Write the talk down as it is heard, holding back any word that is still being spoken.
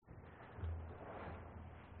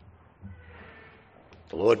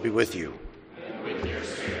The Lord be with you. And with your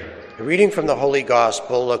spirit. A reading from the Holy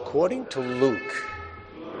Gospel according to Luke.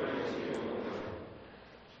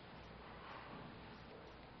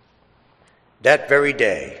 That very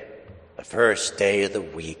day, the first day of the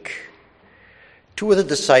week, two of the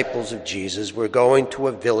disciples of Jesus were going to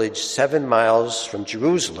a village 7 miles from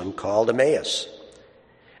Jerusalem called Emmaus.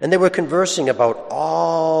 And they were conversing about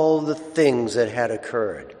all the things that had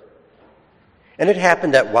occurred. And it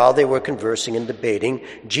happened that while they were conversing and debating,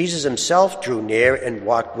 Jesus himself drew near and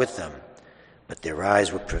walked with them. But their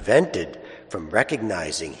eyes were prevented from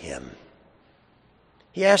recognizing him.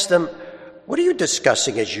 He asked them, "What are you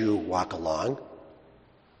discussing as you walk along?"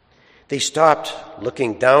 They stopped,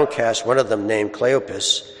 looking downcast. One of them, named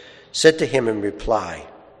Cleopas, said to him in reply,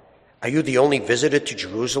 "Are you the only visitor to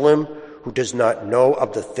Jerusalem who does not know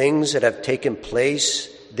of the things that have taken place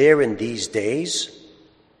there in these days?"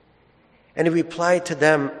 And he replied to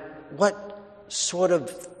them, "What sort of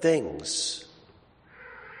things?"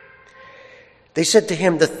 They said to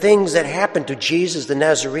him, "The things that happened to Jesus the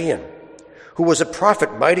Nazarene, who was a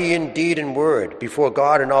prophet, mighty in deed and word, before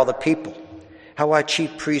God and all the people. How our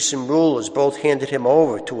chief priests and rulers both handed him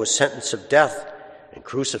over to a sentence of death and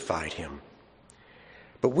crucified him.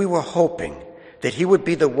 But we were hoping that he would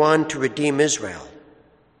be the one to redeem Israel.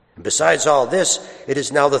 And besides all this, it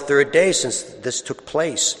is now the 3rd day since this took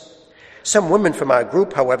place. Some women from our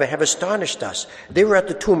group, however, have astonished us. They were at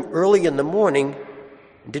the tomb early in the morning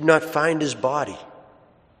and did not find his body.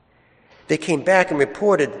 They came back and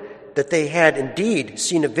reported that they had indeed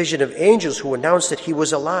seen a vision of angels who announced that he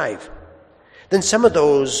was alive. Then some of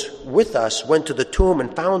those with us went to the tomb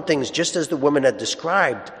and found things just as the woman had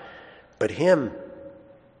described, but him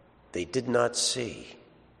they did not see."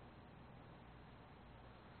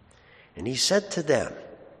 And he said to them,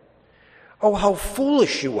 "Oh, how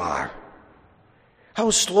foolish you are! How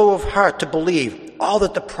slow of heart to believe all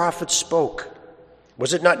that the prophets spoke.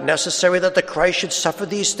 Was it not necessary that the Christ should suffer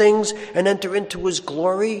these things and enter into his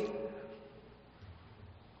glory?"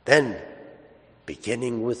 Then,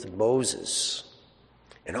 beginning with Moses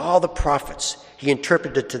and all the prophets, he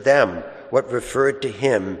interpreted to them what referred to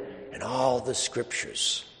him in all the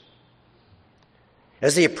scriptures.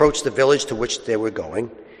 As they approached the village to which they were going,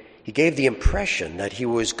 he gave the impression that he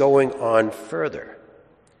was going on further.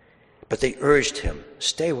 But they urged him,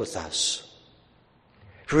 "Stay with us,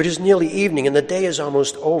 for it is nearly evening and the day is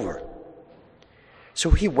almost over." So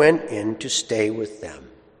he went in to stay with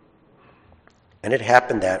them. And it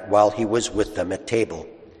happened that while he was with them at table,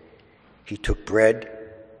 he took bread,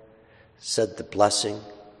 said the blessing,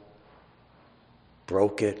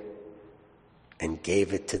 broke it, and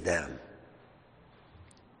gave it to them.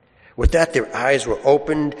 With that, their eyes were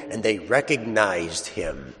opened and they recognized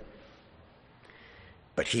him.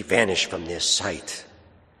 But he vanished from their sight.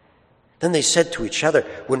 Then they said to each other,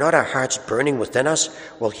 "Were not our hearts burning within us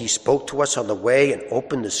while he spoke to us on the way and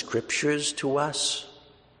opened the scriptures to us?"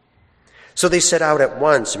 So they set out at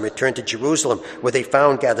once and returned to Jerusalem, where they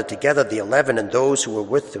found gathered together the 11 and those who were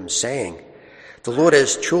with them, saying, "The Lord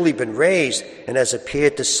has truly been raised and has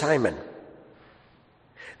appeared to Simon."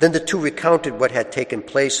 Then the two recounted what had taken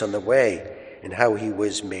place on the way and how he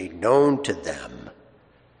was made known to them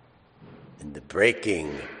in the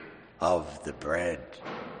breaking of the bread.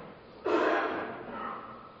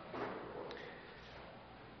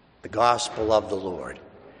 The Gospel of the Lord.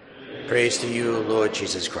 Praise to you, Lord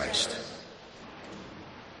Jesus Christ.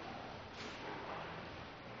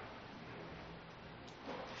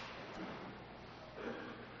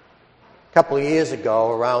 A couple of years ago,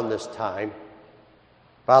 around this time,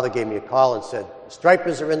 Father gave me a call and said,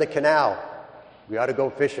 "Stripers are in the canal. We ought to go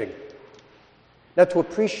fishing." Now, to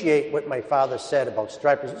appreciate what my father said about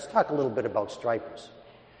stripers, let's talk a little bit about stripers.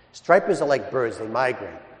 Stripers are like birds. They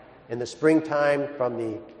migrate. In the springtime from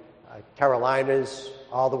the Carolinas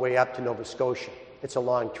all the way up to Nova Scotia. It's a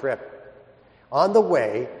long trip. On the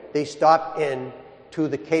way, they stop in to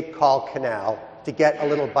the Cape Cod Canal to get a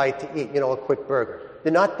little bite to eat, a quick burger.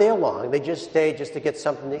 They're not there long. They just stay just to get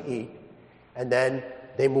something to eat, and then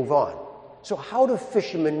they move on. So how do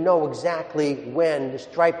fishermen know exactly when the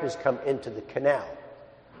stripers come into the canal?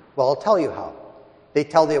 Well, I'll tell you how. They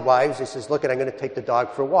tell their wives, they says, "Look, I'm going to take the dog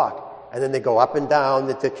for a walk." And then they go up and down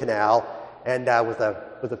the canal and with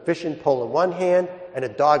a fishing pole in one hand and a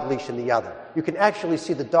dog leash in the other. You can actually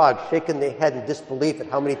see the dog shaking their head in disbelief at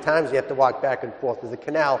how many times they have to walk back and forth through the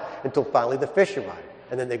canal until finally the fish arrive,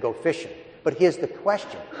 and then they go fishing. But here's the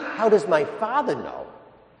question. How does my father know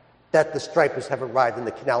that the stripers have arrived in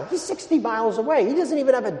the canal? He's 60 miles away. He doesn't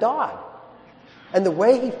even have a dog. And the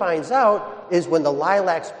way he finds out is when the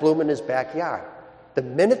lilacs bloom in his backyard. The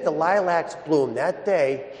minute the lilacs bloom that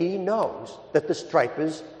day, he knows that the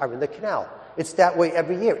stripers are in the canal. It's that way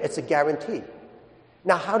every year. It's a guarantee.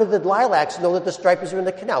 Now, how do the lilacs know that the stripers are in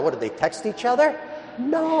the canal? What, do they text each other?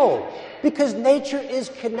 No, because nature is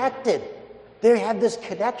connected. They have this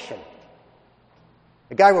connection.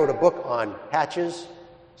 A guy wrote a book on hatches,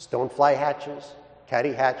 stonefly hatches,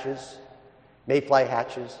 caddy hatches, mayfly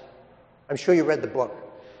hatches. I'm sure you read the book.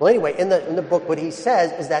 Well, anyway, in the book, what he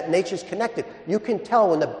says is that nature's connected. You can tell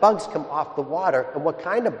when the bugs come off the water and what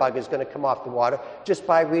kind of bug is going to come off the water just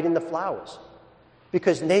by reading the flowers.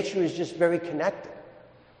 Because nature is just very connected.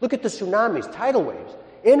 Look at the tsunamis, tidal waves.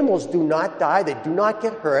 Animals do not die, they do not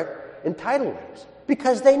get hurt in tidal waves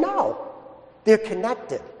because they know they're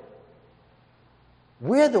connected.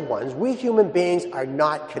 We're the ones, we human beings are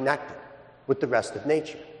not connected with the rest of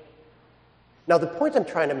nature. Now, the point I'm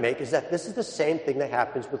trying to make is that this is the same thing that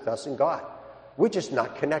happens with us and God. We're just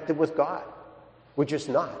not connected with God. We're just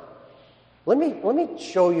not. Let me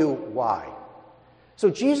show you why.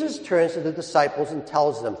 So Jesus turns to the disciples and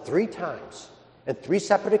tells them 3 times, in 3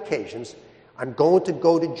 separate occasions, I'm going to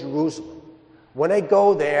go to Jerusalem. When I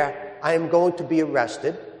go there, I am going to be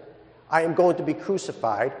arrested. I am going to be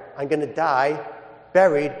crucified. I'm going to die,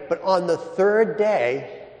 buried, but on the 3rd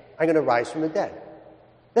day, I'm going to rise from the dead.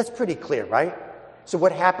 That's pretty clear, right? So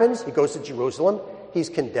what happens? He goes to Jerusalem. He's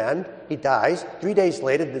condemned. He dies. 3 days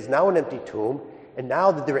later, there's now an empty tomb. And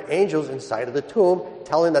now there are angels inside of the tomb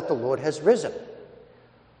telling that the Lord has risen.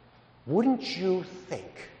 Wouldn't you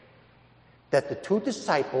think that the 2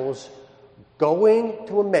 disciples going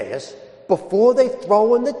to Emmaus, before they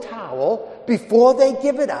throw in the towel, before they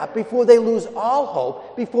give it up, before they lose all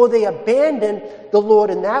hope, before they abandon the Lord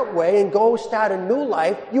in that way and go start a new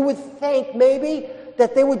life, you would think maybe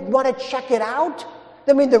that they would want to check it out?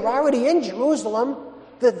 I mean, they're already in Jerusalem.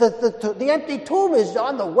 The empty tomb is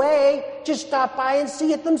on the way. Just stop by and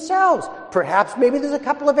see it themselves. Perhaps maybe there's a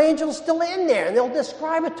couple of angels still in there, and they'll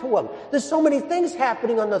describe it to them. There's so many things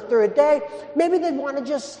happening on the 3rd day. Maybe they want to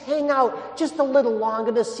just hang out just a little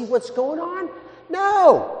longer to see what's going on.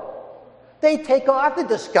 No. They take off, they're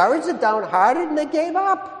discouraged, they're downhearted, and they gave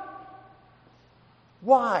up.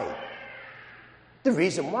 Why? The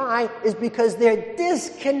reason why is because they're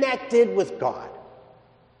disconnected with God.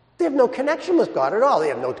 They have no connection with God at all. They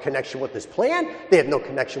have no connection with His plan. They have no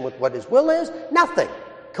connection with what His will is. Nothing.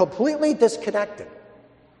 Completely disconnected.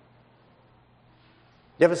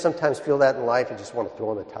 You ever sometimes feel that in life? You just want to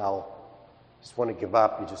throw in the towel. You just want to give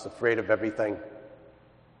up. You're just afraid of everything.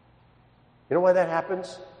 You know why that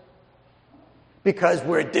happens? Because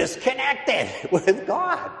we're disconnected with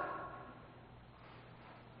God.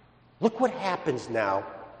 Look what happens now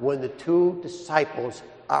when the 2 disciples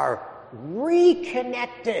are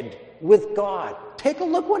reconnected with God. Take a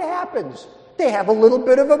look what happens. They have a little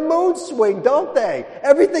bit of a mood swing, don't they?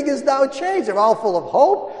 Everything is now changed. They're all full of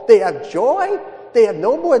hope. They have joy. They have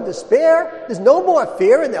no more despair. There's no more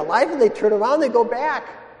fear in their life, and they turn around, they go back.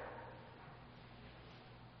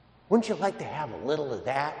 Wouldn't you like to have a little of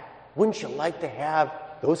that? Wouldn't you like to have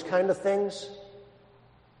those kind of things?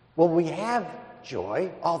 When we have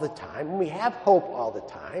joy all the time, when we have hope all the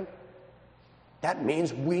time, that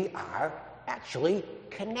means we are actually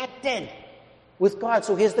connected with God.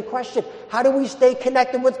 So here's the question. How do we stay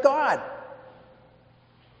connected with God?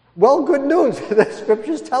 Well, good news. The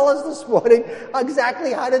scriptures tell us this morning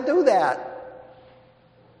exactly how to do that.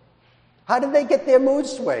 How did they get their mood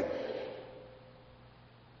swing?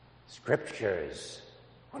 Scriptures.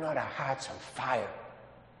 When are our hearts on fire?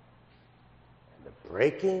 And the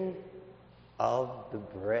breaking of the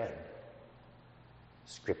bread.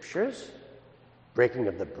 Scriptures. Breaking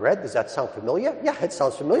of the bread. Does that sound familiar? Yeah, it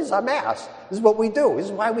sounds familiar. It's our Mass. This is what we do. This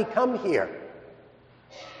is why we come here.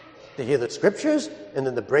 To hear the Scriptures and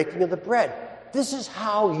then the breaking of the bread. This is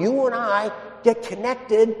how you and I get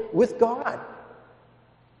connected with God.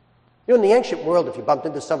 You know, in the ancient world, if you bumped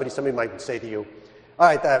into somebody might say to you, all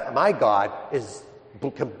right, my God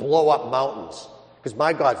can blow up mountains because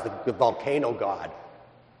my God's the volcano God.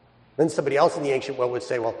 Then somebody else in the ancient world would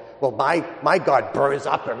say, well, my God burns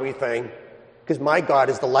up everything because my God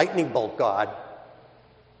is the lightning bolt God.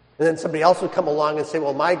 And then somebody else would come along and say,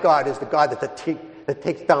 well, my God is the God that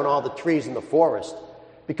takes down all the trees in the forest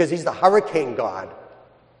because He's the hurricane God.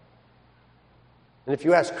 And if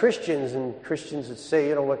you ask Christians, and Christians would say,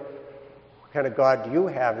 you know, what kind of God do you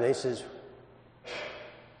have? And they says,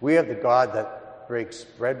 we have the God that breaks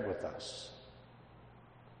bread with us.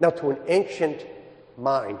 Now, to an ancient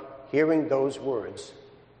mind, hearing those words,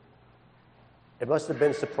 it must have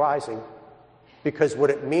been surprising, because what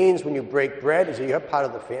it means when you break bread is that you're part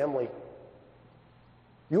of the family.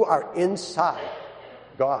 You are inside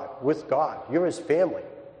God, with God. You're his family.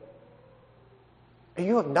 And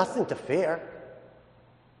you have nothing to fear.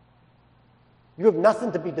 You have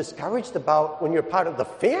nothing to be discouraged about when you're part of the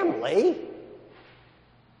family.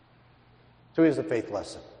 So here's the faith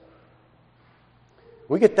lesson.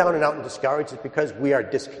 We get down and out and discouraged, it's because we are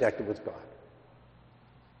disconnected with God.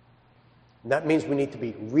 And that means we need to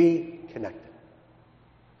be reconnected.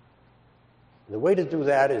 And the way to do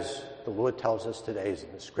that is, the Lord tells us today, is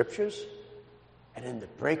in the scriptures and in the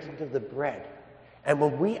breaking of the bread. And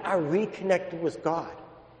when we are reconnected with God,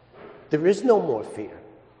 there is no more fear.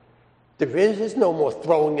 There is no more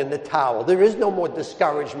throwing in the towel. There is no more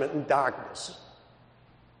discouragement and darkness.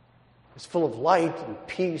 It's full of light and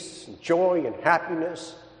peace and joy and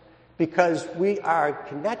happiness because we are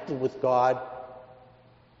connected with God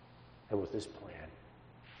and with his plan.